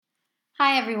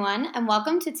Hi, everyone, and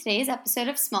welcome to today's episode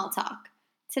of Small Talk.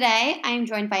 Today, I am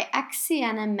joined by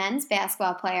ex-Siena men's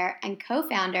basketball player and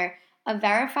co-founder of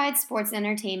Verified Sports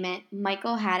Entertainment,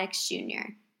 Michael Haddix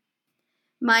Jr.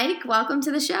 Mike, welcome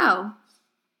to the show.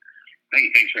 Hey,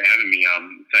 thanks for having me.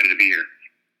 I'm excited to be here.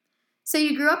 So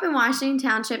you grew up in Washington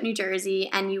Township, New Jersey,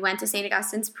 and you went to St.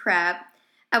 Augustine's Prep.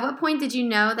 At what point did you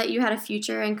know that you had a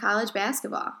future in college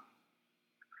basketball?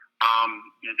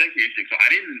 It's actually interesting.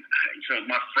 So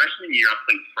my freshman year, I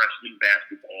played freshman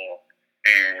basketball,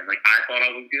 and I thought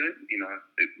I was good.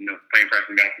 Playing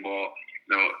freshman basketball,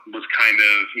 was kind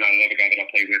of another guy that I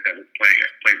played with that was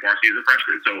playing varsity as a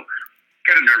freshman. So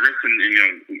kind of nervous, and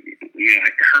I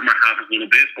hurt my confidence a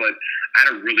little bit, but I had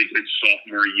a really good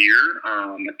sophomore year.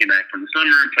 I came back from the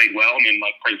summer and played well, and then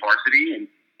played varsity and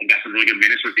got some really good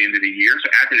minutes at the end of the year. So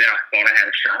after that, I thought I had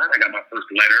a shot. I got my first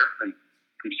letter from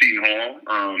Seton Hall.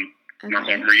 My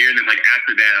sophomore year, and then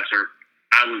after that,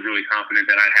 I was really confident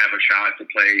that I'd have a shot to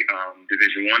play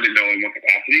Division I. Didn't know in what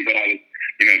capacity, but I was,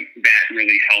 that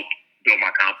really helped build my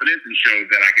confidence and showed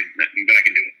that I could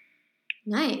do it.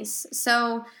 Nice.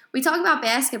 So we talk about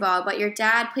basketball, but your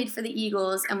dad played for the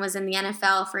Eagles and was in the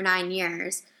NFL for 9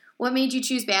 years. What made you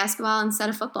choose basketball instead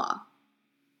of football?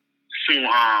 So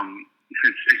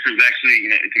it's actually,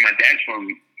 my dad's from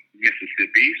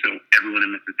Mississippi, so everyone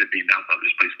in Mississippi and down south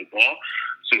just plays football.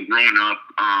 So growing up,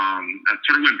 I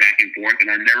sort of went back and forth,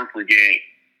 and I never forget,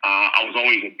 I was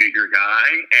always a bigger guy,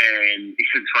 and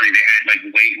it's funny, they had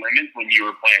weight limits when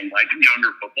you were playing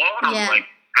younger football, and I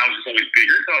was just always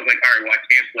bigger, so I was like, all right, well, I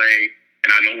can't play, and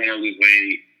I don't want to lose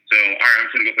weight, so all right, I'm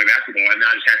just going to go play basketball, and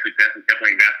I just had success and kept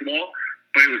playing basketball.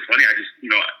 But it was funny,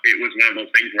 it was one of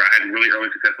those things where I had really early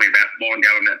success playing basketball and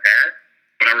got on that path.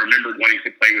 But I remember wanting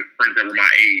to play with friends that were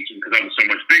my age, and because I was so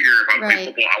much bigger, if I was playing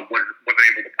football, I wasn't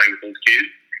able to play with those kids.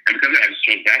 And because of that, I just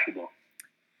chose basketball.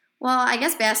 Well, I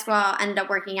guess basketball ended up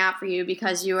working out for you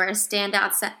because you were a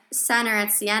standout center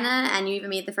at Siena, and you even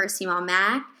made the first team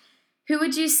All-MAC. Who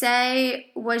would you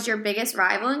say was your biggest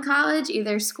rival in college,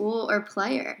 either school or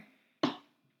player?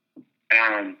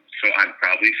 So I'd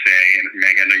probably say, and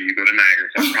Meg, I know you go to Niagara,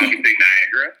 so I'd probably say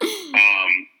Niagara.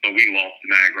 So we lost to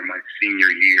Niagara my senior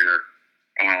year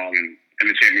in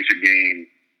the championship game,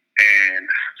 and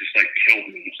just killed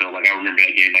me. So I remember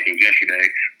that game like it was yesterday.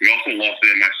 We also lost it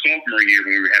in my sophomore year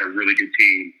when we had a really good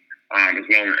team as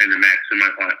well in the MAC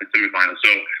semifinals.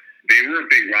 So they were a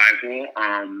big rival.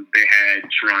 They had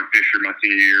Sharon Fisher my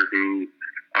senior year, who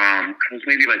was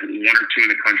maybe 1 or 2 in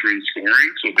the country in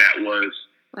scoring. So that was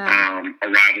a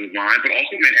rival of mine. But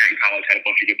also Manhattan College had a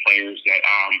bunch of good players that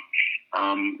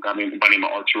got me by the name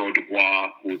of Arturo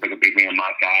Dubois, who was a big man my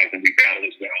size, and we battled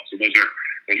as well. So those are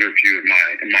a few of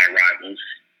my rivals.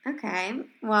 Okay.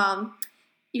 Well,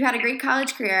 you had a great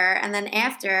college career, and then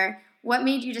after, what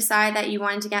made you decide that you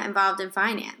wanted to get involved in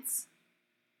finance?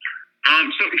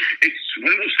 So it's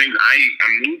one of those things. I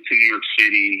moved to New York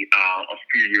City a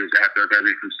few years after I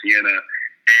graduated from Siena,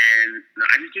 and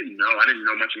I just didn't know. I didn't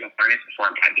know much about finance before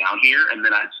I got down here, and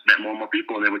then I just met more and more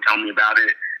people, and they would tell me about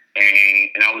it,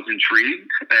 and I was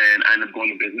intrigued, and I ended up going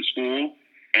to business school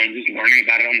and just learning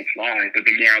about it on the fly. But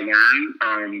the more I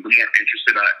learned, the more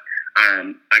interested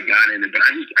I got in it. But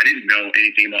I didn't know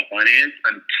anything about finance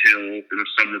until there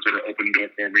was someone that sort of opened the door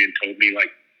for me and told me,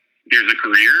 there's a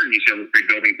career, and you see all those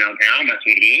big buildings downtown, that's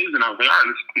what it is. And I was like, all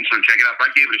right, let's sort of check it out. So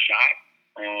I gave it a shot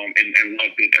and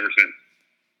loved it ever since.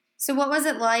 So what was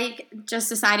it like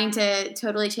just deciding to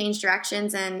totally change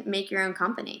directions and make your own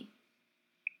company?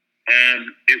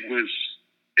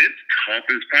 It's tough.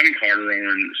 It's probably harder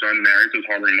so I'm married, so it's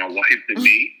harder on my wife than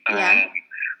me. But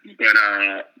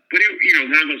it,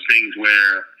 one of those things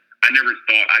where I never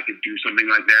thought I could do something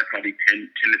like that probably 10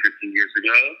 to 15 years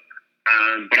ago.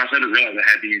 But I started to realize I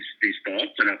had these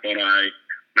thoughts, and I thought I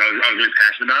was really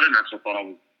passionate about it, and I still thought I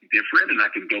was different, and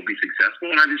I could go be successful.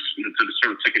 And I just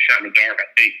sort of took a shot in the dark. I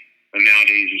think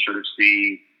nowadays you sort of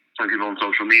see some people on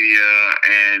social media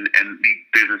and these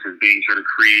businesses being sort of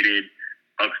created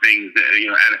of things that,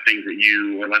 out of things that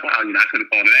you were like, wow, I could have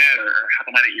thought of that, or how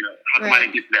come I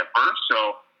didn't get to that first?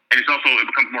 So, and it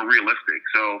becomes more realistic.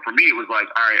 So for me, it was like,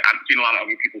 all right, I've seen a lot of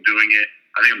other people doing it.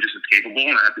 I think I'm just as capable,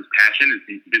 and I have this passion,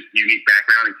 this unique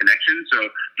background and connection. So I'm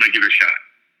going to give it a shot.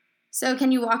 So can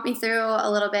you walk me through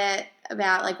a little bit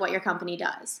about what your company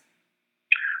does?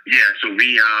 Yeah. So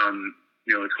we,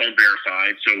 it's called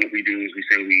Verified. So what we do is we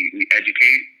say we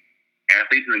educate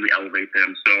athletes and then we elevate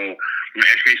them. So from an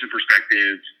education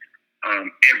perspective,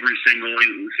 every single,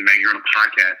 listen, man, you're on a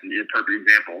podcast and you're a perfect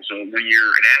example. So when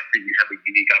you're an athlete, you have a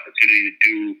unique opportunity to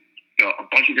do a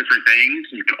bunch of different things.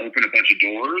 You can open a bunch of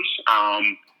doors.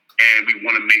 And we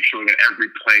want to make sure that every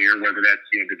player, whether that's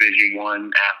Division I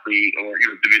athlete or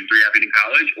Division III athlete in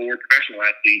college, or professional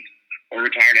athlete or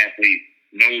retired athlete,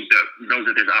 knows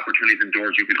that there's opportunities and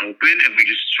doors you can open, and we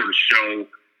just sort of show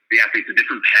the athletes a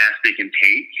different path they can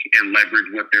take and leverage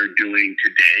what they're doing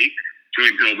today to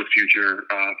really build a future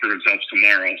for themselves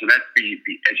tomorrow. So that's the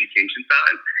education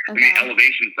side. Okay. And the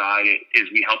elevation side is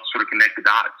we help sort of connect the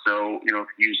dots. So, if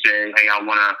you say, hey, I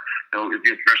want to, if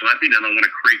you're a professional athlete and I want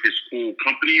to create this cool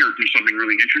company or do something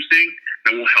really interesting,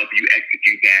 then we'll help you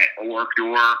execute that. Or if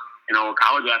you're, a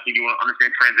college athlete, you want to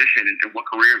understand transition and what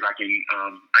careers I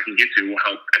can get to, we'll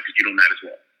help execute on that as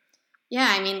well.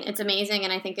 Yeah, it's amazing,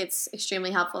 and I think it's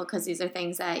extremely helpful because these are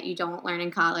things that you don't learn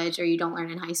in college or you don't learn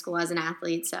in high school as an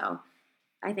athlete. So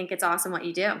I think it's awesome what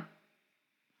you do.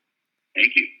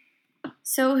 Thank you.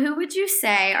 So who would you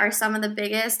say are some of the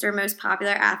biggest or most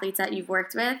popular athletes that you've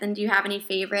worked with? And do you have any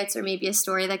favorites or maybe a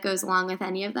story that goes along with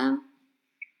any of them?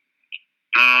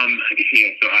 So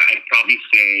I'd probably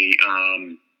say,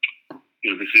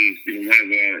 this is one of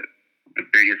the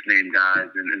biggest name guys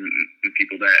and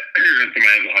people that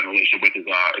somebody has a relationship with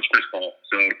is Chris Paul.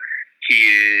 So he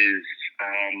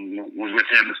was with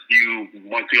him a few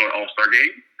months ago at All-Star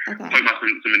Game. Okay. Talking about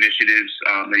some initiatives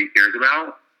that he cares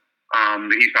about.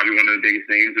 He's probably one of the biggest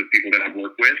names of people that I've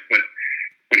worked with, but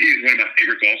he's one of my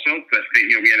favorites also. Because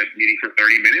we had a meeting for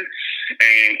 30 minutes,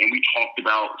 and we talked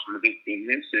about sort of this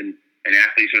business and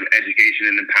athlete sort of education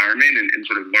and empowerment and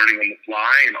sort of learning on the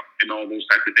fly and all those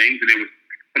types of things. And it was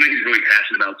something he's really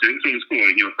passionate about too. So it was cool.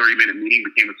 A 30-minute meeting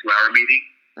became a 2-hour meeting.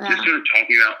 Wow. Just sort of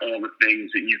talking about all the things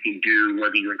that you can do,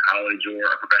 whether you're in college or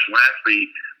a professional athlete,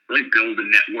 really build a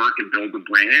network and build a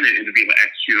brand and to be able to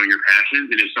execute on your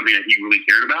passions. And it's something that he really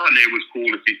cared about. And it was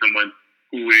cool to see someone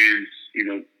who is,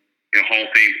 a Hall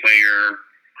of Fame player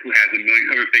who has a million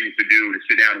other things to do to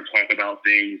sit down and talk about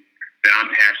things that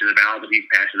I'm passionate about, that he's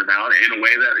passionate about, in a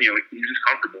way that, he was just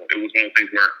comfortable. It was one of the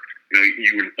things where,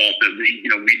 you would have thought that we've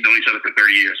known each other for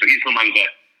 30 years. So he's somebody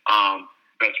that,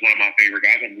 that's one of my favorite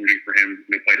guys. I'm rooting for him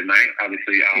to play tonight,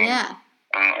 obviously. I know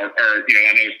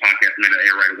this podcast may not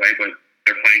air right away, but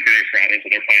they're playing today, Friday, so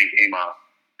they're playing game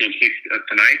 6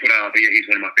 tonight. But yeah, he's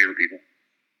one of my favorite people.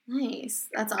 Nice.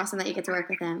 That's awesome that you get to work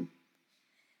with him.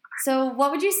 So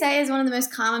what would you say is one of the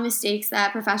most common mistakes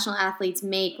that professional athletes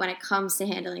make when it comes to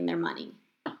handling their money?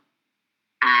 I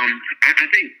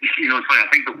think, it's funny. I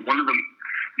think that one of the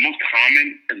most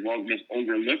common as well as most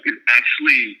overlooked is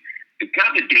actually, it's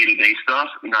not the day-to-day stuff.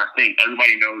 I think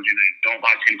everybody knows, don't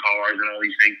buy 10 cars and all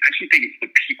these things. I actually think it's the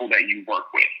people that you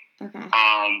work with. Okay.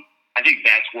 I think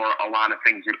that's where a lot of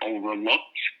things get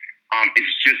overlooked.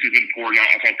 It's just as important.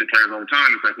 I talk to players all the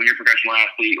time. It's like when you're a professional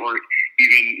athlete, or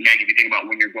even, Maggie, if you think about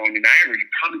when you're going to Niagara, you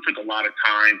probably took a lot of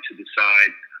time to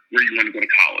decide where you want to go to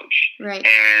college. Right.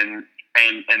 And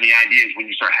the idea is when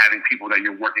you start having people that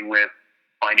you're working with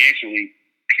financially,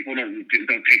 people don't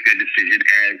take that decision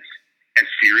as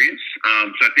serious.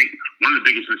 So I think one of the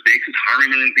biggest mistakes is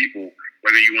hiring other people.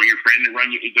 Whether you want your friend to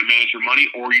manage your money,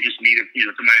 or you just need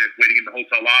somebody that's waiting in the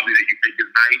hotel lobby that you think is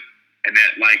nice and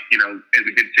that is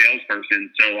a good salesperson.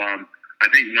 So I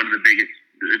think one of the biggest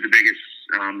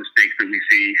mistakes that we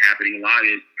see happening a lot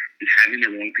is having the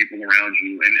wrong people around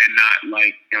you, and not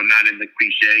not in the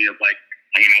cliche of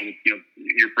hanging out with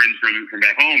your friends from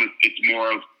back home. It's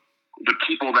more of the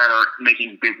people that are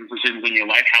making business decisions in your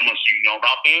life, how much you know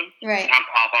about them, right?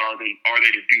 How far are they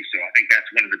to do so? I think that's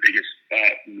one of the biggest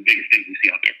things we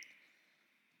see out there.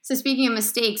 So speaking of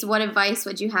mistakes, what advice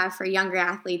would you have for younger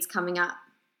athletes coming up?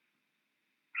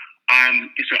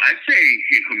 So I'd say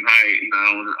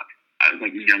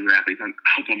like younger athletes. I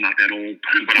hope I'm not that old,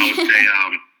 but I would say,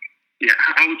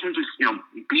 I would say just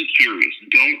be curious.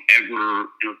 Don't ever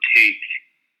take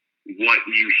what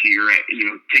you hear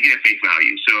take it at face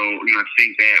value. So I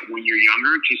think that when you're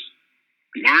younger, just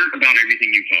learn about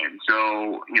everything you can. So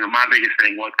my biggest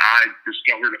thing was I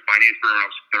discovered a finance career when I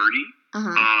was 30.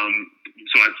 Uh-huh.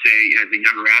 So I'd say as a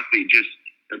younger athlete, just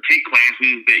take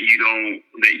classes that you don't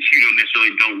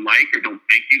necessarily don't like or don't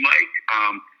think you like.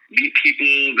 Meet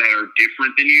people that are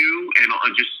different than you,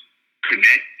 and just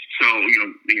connect. So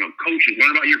coaches,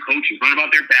 learn about your coaches, learn about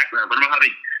their background, learn about how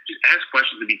they just ask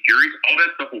questions and be curious. All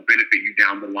that stuff will benefit you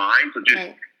down the line. So just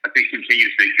right. I think continue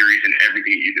to stay curious in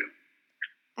everything you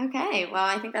do. Okay, well,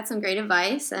 I think that's some great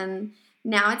advice, and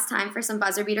now it's time for some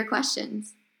buzzer beater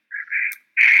questions.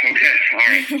 Okay, all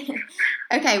right.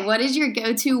 Okay, what is your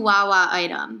go-to Wawa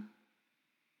item?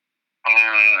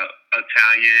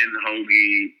 Italian,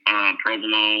 hoagie,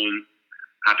 provolone,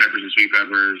 hot peppers and sweet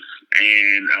peppers,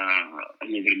 and a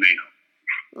little bit of mayo.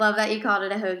 Love that you called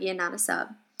it a hoagie and not a sub.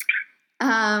 I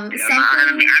haven't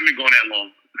been going that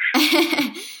long.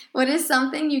 What is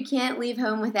something you can't leave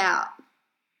home without?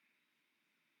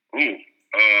 Ooh,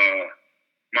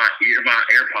 my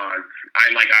AirPods.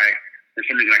 For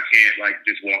some reason I can't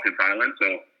just walk in silence,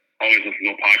 so always listen to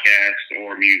a podcast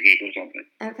or music or something.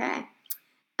 Okay.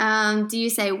 Do you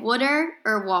say water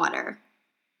or water?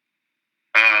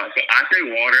 So I say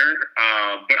water,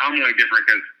 but I'm really different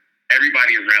because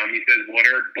everybody around me says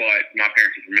water, but my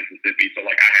parents are from Mississippi, so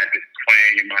I had this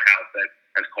twang in my house that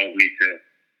has caused me to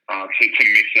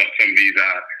mix up some of these.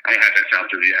 I had that South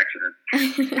Jersey accent.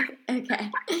 Okay.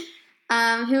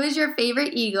 Who is your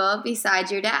favorite Eagle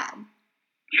besides your dad?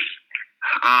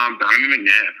 Donovan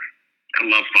McNabb. I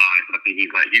love Five. I think he's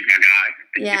my guy.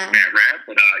 Yeah. He's bad rap,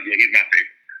 but he's my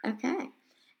favorite. Okay.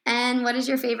 And what is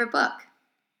your favorite book?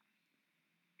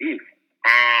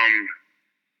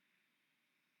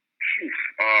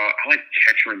 I like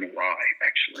Catcher in the Rye,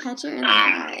 actually. Catcher in the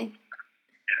Rye.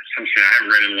 Some shit I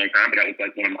haven't read in a long time, but that was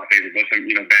one of my favorite books. Back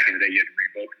in the day, you had to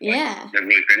read books. That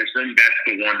really finished them. That's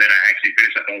the one that I actually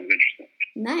finished. I thought was interesting.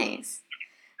 Nice.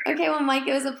 Okay, well, Mike,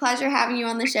 it was a pleasure having you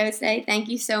on the show today. Thank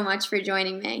you so much for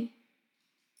joining me.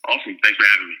 Awesome. Thanks for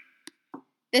having me.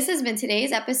 This has been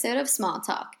today's episode of Small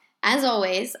Talk. As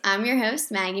always, I'm your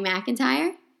host, Maggie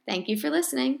McIntyre. Thank you for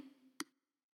listening.